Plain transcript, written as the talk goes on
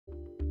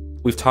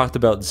We've talked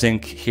about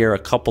zinc here a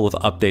couple of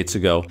updates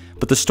ago,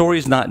 but the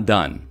story's not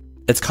done.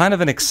 It's kind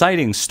of an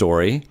exciting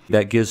story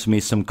that gives me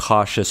some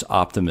cautious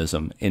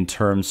optimism in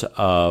terms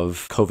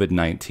of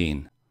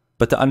COVID-19.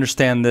 But to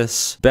understand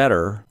this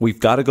better,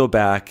 we've got to go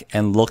back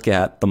and look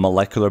at the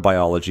molecular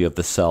biology of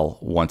the cell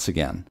once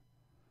again.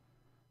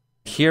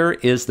 Here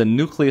is the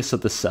nucleus of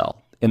the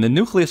cell. In the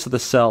nucleus of the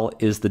cell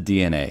is the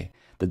DNA.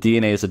 The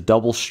DNA is a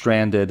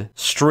double-stranded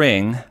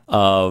string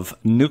of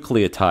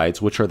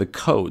nucleotides, which are the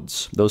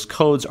codes. Those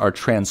codes are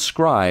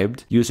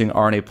transcribed using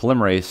RNA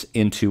polymerase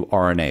into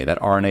RNA. That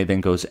RNA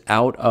then goes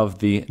out of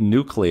the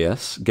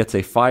nucleus, gets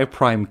a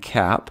 5'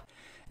 cap,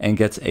 and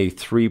gets a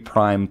 3'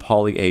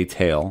 poly A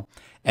tail,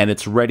 and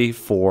it's ready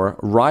for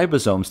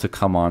ribosomes to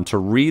come on to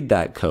read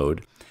that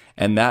code.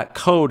 And that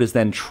code is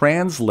then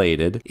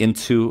translated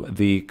into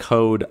the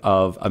code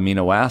of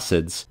amino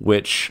acids,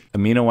 which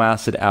amino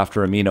acid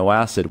after amino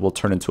acid will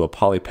turn into a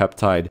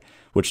polypeptide,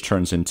 which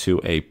turns into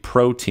a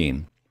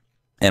protein.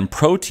 And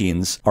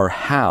proteins are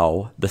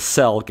how the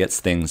cell gets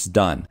things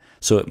done.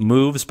 So it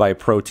moves by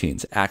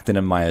proteins, actin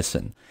and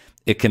myosin.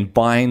 It can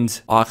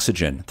bind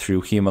oxygen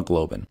through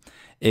hemoglobin.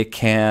 It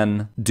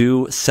can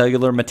do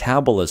cellular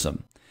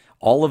metabolism.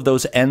 All of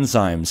those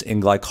enzymes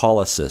in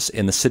glycolysis,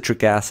 in the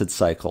citric acid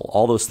cycle,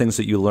 all those things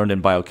that you learned in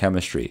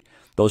biochemistry,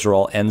 those are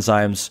all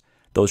enzymes,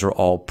 those are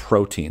all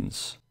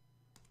proteins.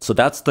 So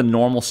that's the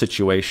normal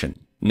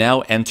situation.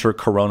 Now enter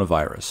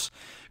coronavirus.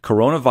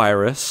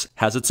 Coronavirus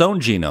has its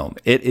own genome.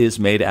 It is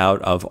made out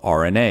of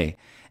RNA,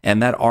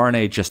 and that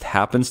RNA just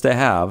happens to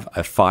have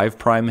a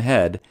 5'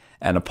 head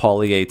and a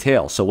poly A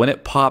tail. So when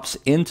it pops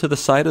into the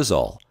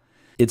cytosol,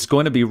 it's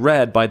going to be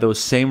read by those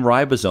same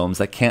ribosomes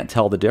that can't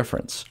tell the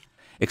difference.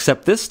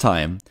 Except this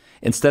time,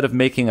 instead of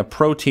making a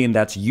protein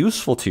that's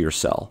useful to your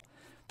cell,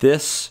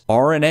 this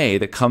RNA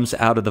that comes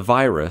out of the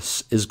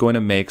virus is going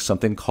to make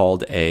something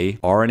called a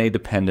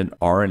RNA-dependent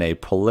RNA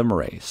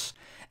polymerase.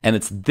 And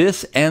it's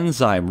this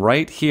enzyme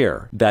right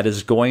here that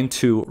is going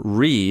to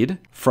read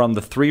from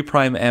the 3'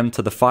 end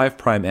to the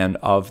 5' end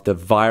of the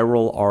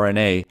viral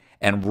RNA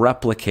and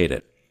replicate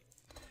it.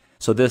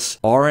 So this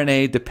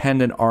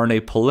RNA-dependent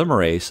RNA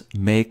polymerase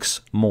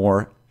makes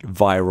more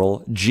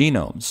viral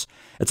genomes.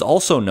 It's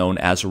also known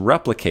as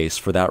replicase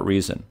for that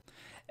reason.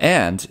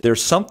 And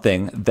there's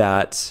something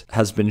that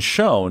has been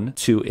shown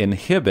to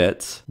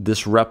inhibit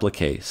this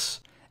replicase,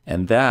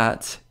 and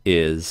that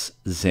is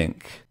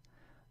zinc.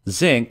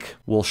 Zinc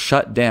will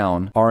shut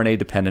down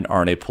RNA-dependent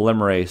RNA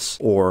polymerase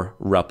or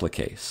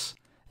replicase.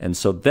 And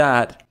so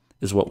that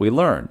is what we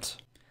learned.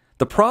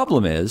 The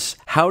problem is,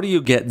 how do you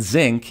get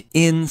zinc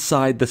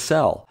inside the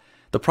cell?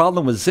 The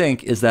problem with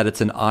zinc is that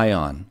it's an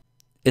ion.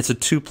 It's a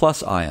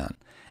 2+ ion.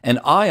 And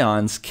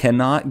ions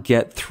cannot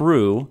get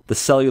through the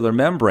cellular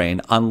membrane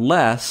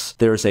unless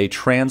there's a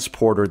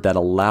transporter that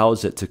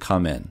allows it to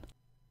come in.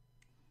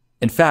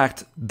 In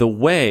fact, the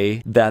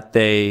way that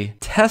they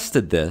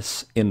tested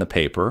this in the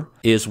paper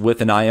is with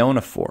an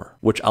ionophore,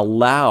 which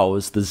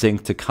allows the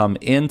zinc to come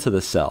into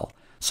the cell.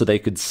 So they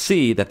could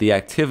see that the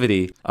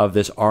activity of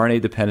this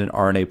RNA-dependent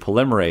RNA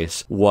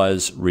polymerase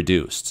was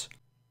reduced.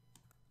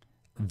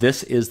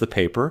 This is the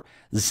paper.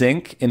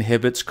 Zinc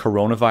inhibits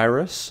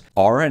coronavirus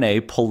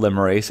RNA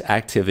polymerase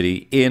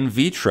activity in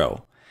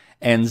vitro,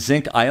 and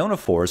zinc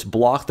ionophores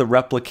block the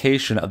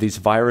replication of these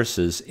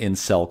viruses in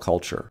cell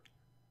culture.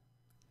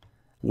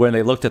 When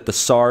they looked at the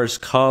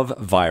SARS-CoV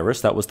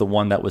virus, that was the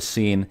one that was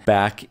seen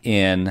back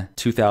in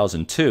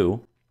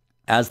 2002,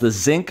 as the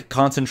zinc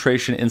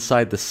concentration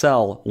inside the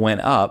cell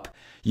went up,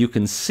 you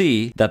can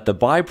see that the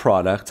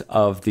byproduct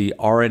of the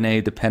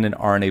RNA-dependent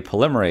RNA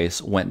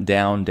polymerase went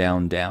down,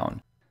 down,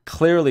 down,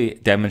 clearly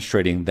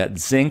demonstrating that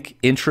zinc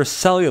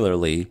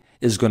intracellularly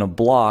is going to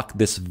block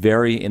this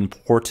very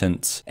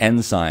important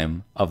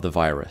enzyme of the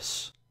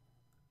virus.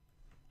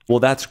 Well,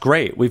 that's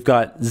great. We've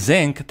got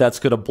zinc that's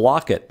going to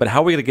block it, but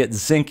how are we going to get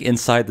zinc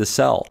inside the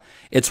cell?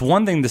 It's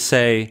one thing to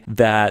say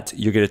that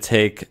you're going to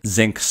take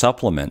zinc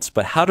supplements,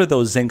 but how do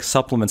those zinc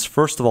supplements,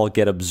 first of all,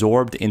 get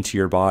absorbed into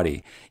your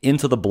body,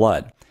 into the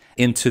blood,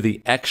 into the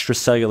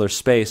extracellular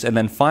space? And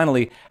then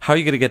finally, how are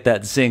you going to get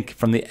that zinc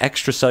from the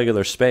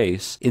extracellular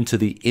space into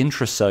the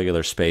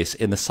intracellular space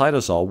in the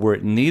cytosol where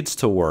it needs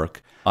to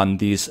work on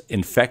these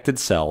infected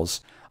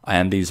cells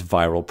and these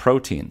viral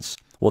proteins?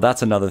 Well,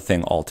 that's another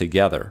thing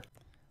altogether.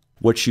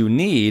 What you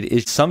need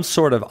is some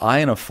sort of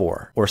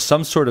ionophore or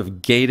some sort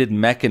of gated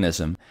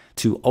mechanism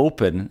to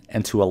open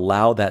and to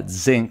allow that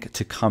zinc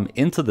to come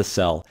into the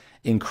cell,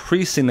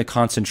 increasing the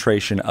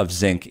concentration of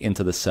zinc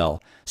into the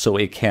cell so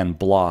it can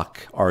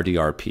block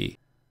RDRP.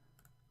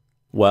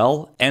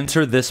 Well,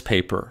 enter this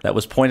paper that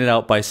was pointed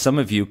out by some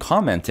of you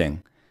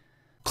commenting.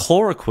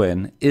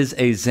 Chloroquine is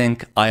a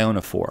zinc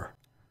ionophore.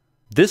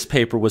 This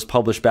paper was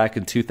published back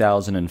in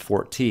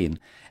 2014,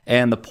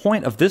 and the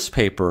point of this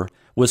paper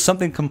was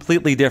something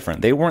completely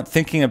different. They weren't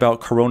thinking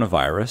about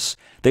coronavirus.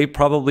 They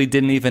probably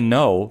didn't even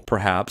know,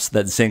 perhaps,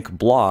 that zinc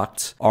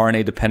blocked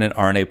RNA-dependent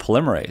RNA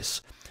polymerase.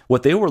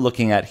 What they were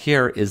looking at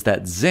here is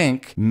that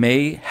zinc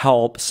may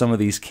help some of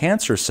these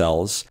cancer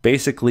cells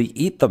basically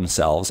eat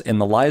themselves in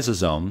the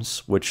lysosomes,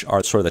 which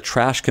are sort of the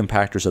trash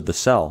compactors of the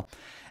cell,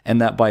 and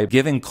that by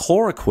giving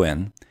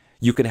chloroquine,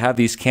 you could have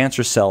these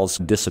cancer cells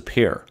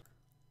disappear.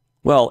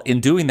 Well, in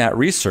doing that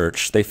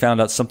research, they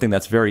found out something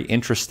that's very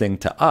interesting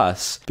to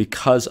us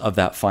because of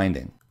that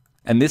finding.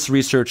 And this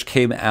research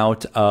came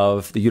out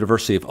of the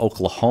University of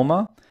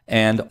Oklahoma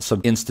and some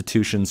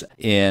institutions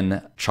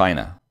in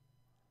China.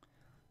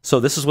 So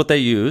this is what they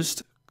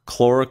used,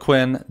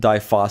 chloroquine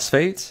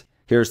diphosphate.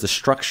 Here's the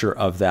structure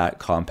of that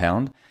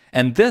compound.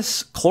 And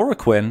this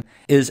chloroquine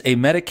is a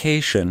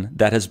medication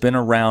that has been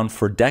around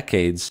for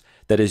decades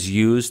that is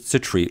used to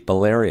treat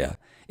malaria.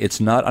 It's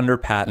not under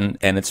patent,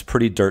 and it's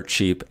pretty dirt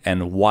cheap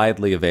and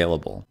widely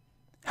available.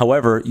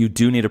 However, you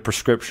do need a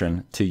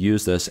prescription to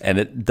use this, and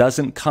it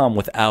doesn't come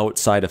without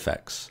side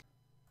effects.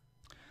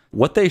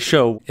 What they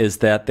show is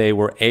that they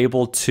were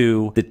able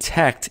to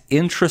detect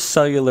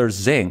intracellular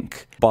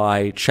zinc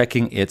by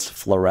checking its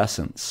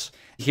fluorescence.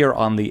 Here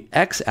on the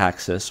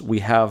x-axis, we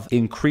have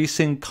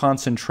increasing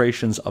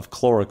concentrations of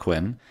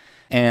chloroquine,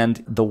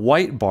 and the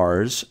white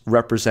bars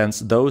represents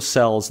those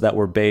cells that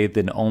were bathed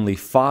in only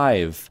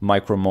 5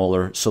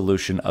 micromolar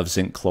solution of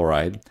zinc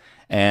chloride,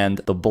 and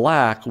the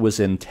black was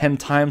in 10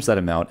 times that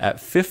amount at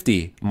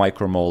 50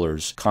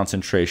 micromolars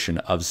concentration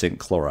of zinc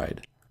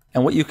chloride.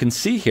 And what you can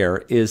see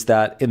here is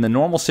that in the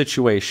normal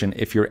situation,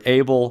 if you're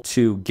able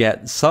to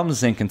get some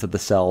zinc into the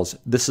cells,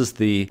 this is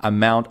the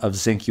amount of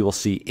zinc you will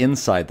see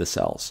inside the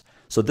cells.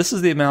 So this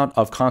is the amount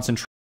of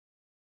concentration.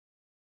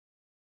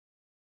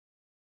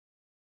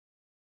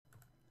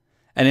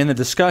 And in the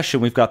discussion,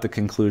 we've got the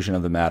conclusion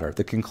of the matter.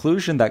 The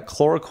conclusion that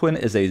chloroquine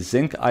is a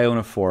zinc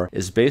ionophore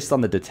is based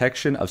on the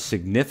detection of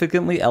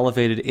significantly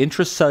elevated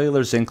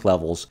intracellular zinc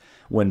levels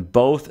when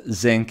both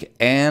zinc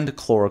and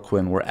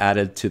chloroquine were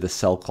added to the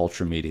cell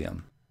culture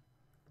medium.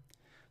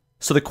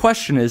 So the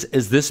question is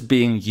this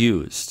being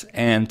used?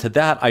 And to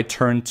that, I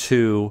turn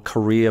to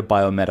Korea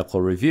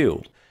Biomedical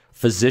Review.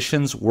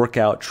 Physicians Work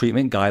Out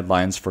Treatment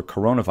Guidelines for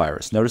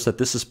Coronavirus. Notice that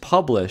this is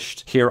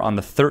published here on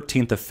the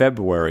 13th of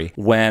February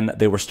when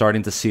they were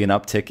starting to see an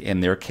uptick in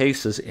their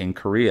cases in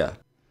Korea.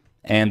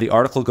 And the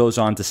article goes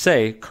on to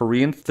say,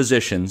 Korean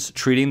physicians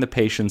treating the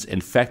patients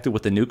infected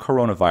with the new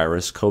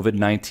coronavirus,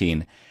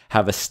 COVID-19,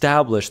 have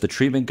established the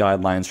treatment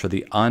guidelines for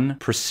the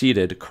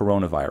unpreceded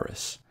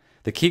coronavirus.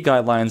 The key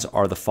guidelines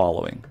are the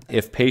following.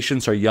 If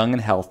patients are young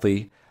and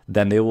healthy,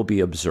 then they will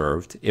be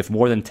observed. If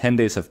more than 10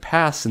 days have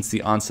passed since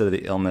the onset of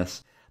the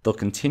illness, they'll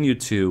continue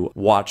to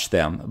watch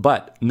them.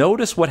 But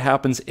notice what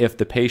happens if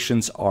the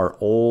patients are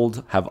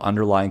old, have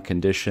underlying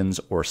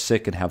conditions, or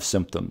sick and have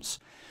symptoms.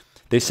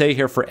 They say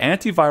here for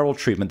antiviral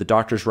treatment, the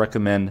doctors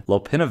recommend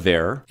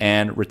lopinavir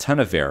and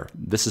ritonavir.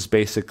 This is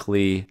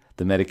basically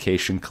the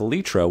medication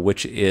Kaletra,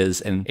 which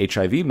is an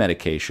HIV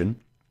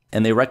medication,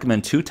 and they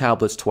recommend 2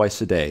 tablets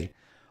twice a day.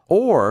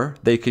 Or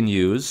they can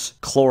use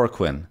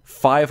chloroquine,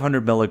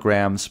 500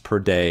 milligrams per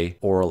day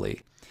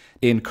orally.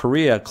 In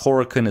Korea,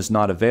 chloroquine is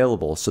not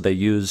available, so they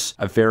use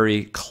a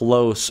very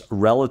close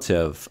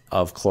relative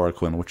of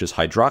chloroquine, which is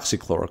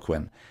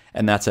hydroxychloroquine,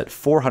 and that's at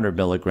 400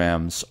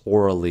 milligrams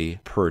orally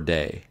per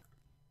day.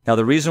 Now,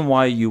 the reason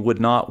why you would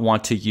not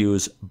want to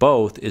use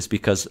both is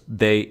because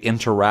they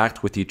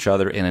interact with each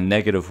other in a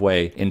negative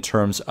way in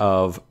terms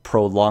of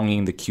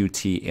prolonging the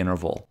QT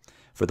interval.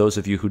 For those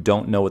of you who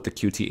don't know what the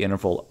QT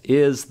interval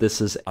is,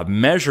 this is a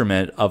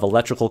measurement of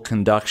electrical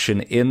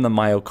conduction in the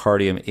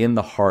myocardium, in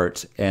the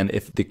heart, and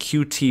if the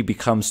QT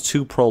becomes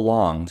too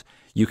prolonged,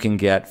 you can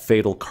get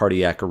fatal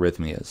cardiac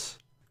arrhythmias.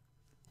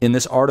 In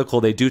this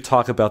article, they do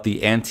talk about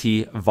the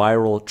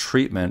antiviral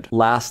treatment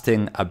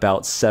lasting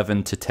about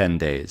 7 to 10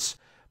 days,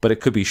 but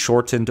it could be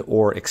shortened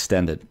or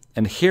extended.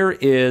 And here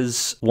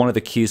is one of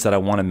the keys that I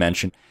want to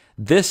mention.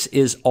 This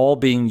is all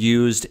being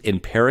used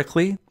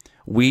empirically.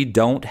 We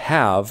don't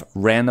have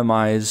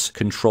randomized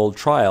controlled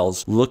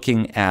trials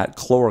looking at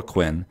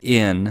chloroquine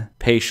in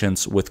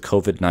patients with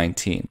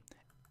COVID-19.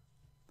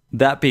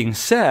 That being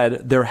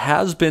said, there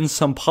has been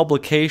some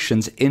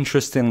publications,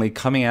 interestingly,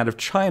 coming out of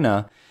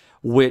China,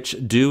 which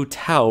do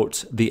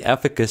tout the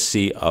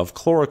efficacy of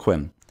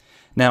chloroquine.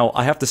 Now,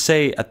 I have to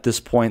say at this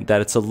point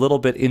that it's a little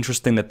bit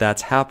interesting that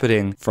that's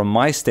happening from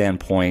my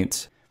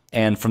standpoint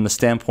and from the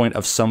standpoint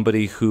of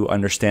somebody who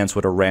understands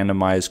what a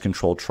randomized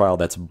controlled trial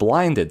that's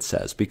blinded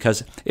says.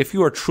 Because if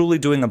you are truly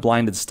doing a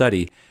blinded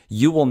study,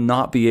 you will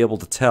not be able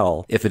to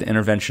tell if an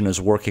intervention is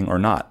working or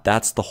not.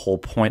 That's the whole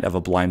point of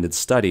a blinded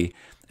study,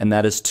 and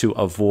that is to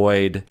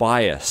avoid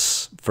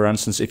bias. For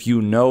instance, if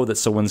you know that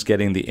someone's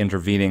getting the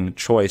intervening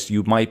choice,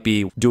 you might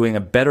be doing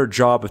a better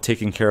job of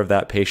taking care of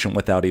that patient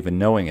without even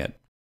knowing it.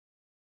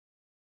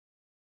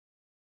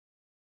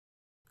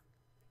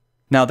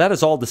 Now, that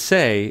is all to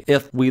say,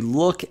 if we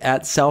look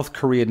at South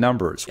Korea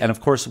numbers, and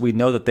of course we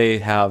know that they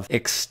have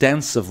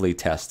extensively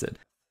tested,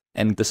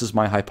 and this is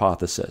my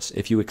hypothesis,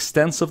 if you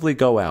extensively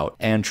go out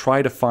and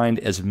try to find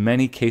as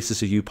many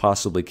cases as you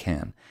possibly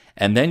can,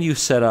 and then you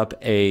set up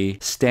a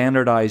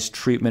standardized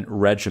treatment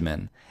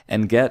regimen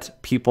and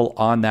get people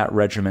on that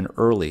regimen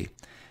early,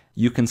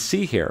 You can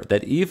see here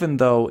that even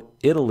though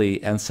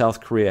Italy and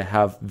South Korea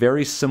have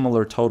very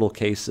similar total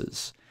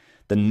cases,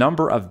 the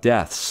number of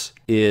deaths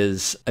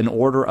is an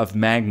order of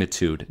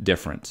magnitude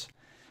different.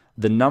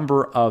 The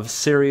number of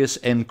serious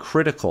and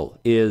critical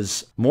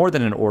is more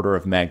than an order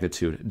of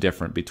magnitude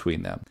different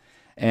between them.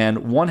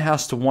 And one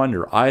has to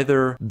wonder,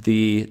 either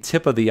the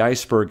tip of the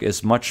iceberg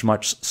is much,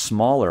 much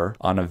smaller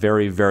on a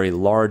very, very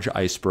large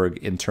iceberg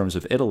in terms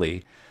of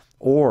Italy,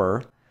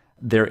 or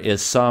there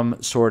is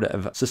some sort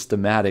of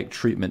systematic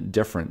treatment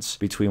difference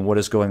between what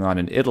is going on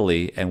in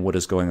Italy and what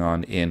is going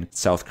on in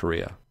South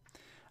Korea.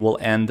 We'll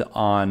end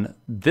on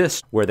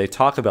this, where they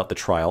talk about the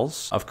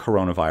trials of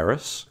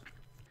coronavirus.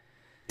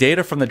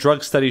 Data from the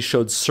drug study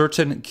showed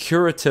certain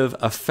curative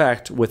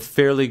effect with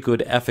fairly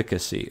good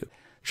efficacy.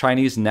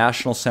 Chinese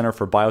National Center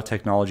for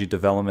Biotechnology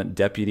Development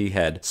Deputy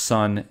Head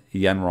Sun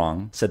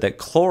Yanrong said that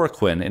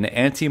chloroquine, an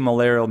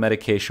anti-malarial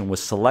medication,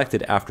 was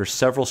selected after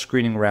several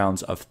screening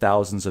rounds of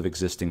thousands of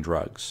existing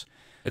drugs.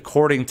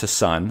 According to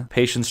Sun,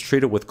 patients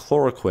treated with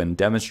chloroquine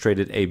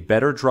demonstrated a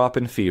better drop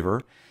in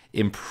fever,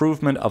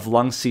 improvement of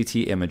lung CT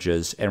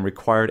images, and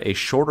required a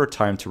shorter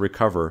time to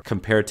recover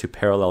compared to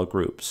parallel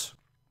groups.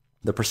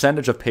 The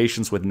percentage of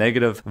patients with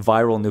negative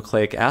viral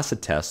nucleic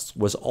acid tests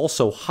was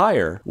also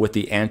higher with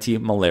the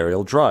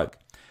anti-malarial drug.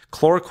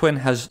 Chloroquine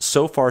has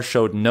so far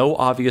showed no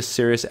obvious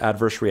serious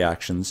adverse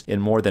reactions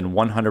in more than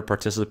 100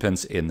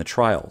 participants in the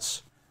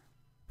trials.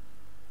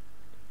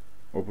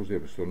 Όπως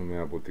διαπιστώνουμε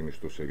από την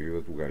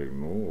ιστοσελίδα του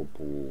Γαληνού,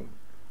 όπου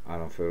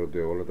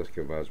αναφέρονται όλα τα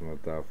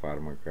σκευάσματα,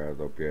 φάρμακα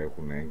τα οποία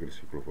έχουν έγκριση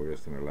κυκλοφορία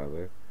στην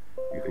Ελλάδα,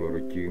 η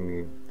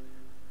χλωροκίνη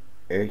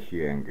έχει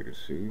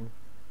έγκριση.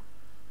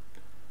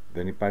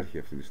 Δεν υπάρχει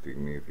αυτή τη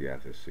στιγμή η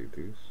διάθεσή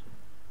της,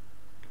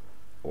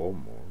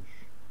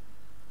 όμως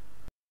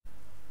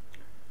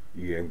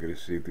η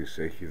έγκρισή της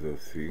έχει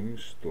δοθεί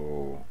στο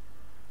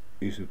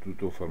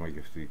Ινστιτούτο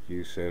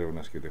Φαρμακευτικής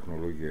Έρευνας και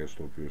Τεχνολογίας,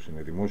 το οποίο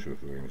είναι δημόσιος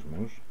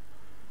οργανισμός,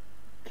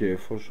 και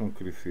εφόσον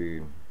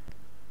κριθεί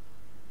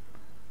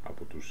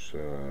από τους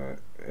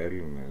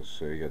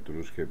Έλληνες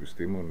γιατρούς και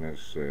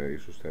επιστήμονες,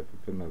 ίσως θα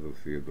έπρεπε να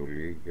δοθεί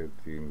εντολή για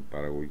την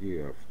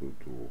παραγωγή αυτού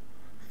του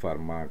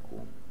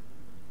φαρμάκου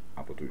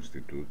από το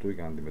Ινστιτούτο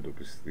για να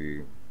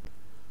αντιμετωπιστεί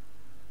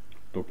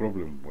το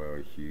πρόβλημα που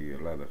έχει η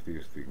Ελλάδα αυτή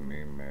τη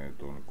στιγμή με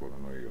τον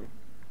κορονοϊό.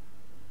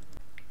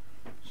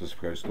 Σας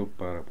ευχαριστώ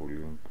πάρα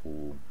πολύ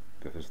που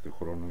διαθέσετε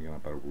χρόνο για να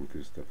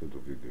παρακολουθήσετε αυτό το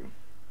βίντεο.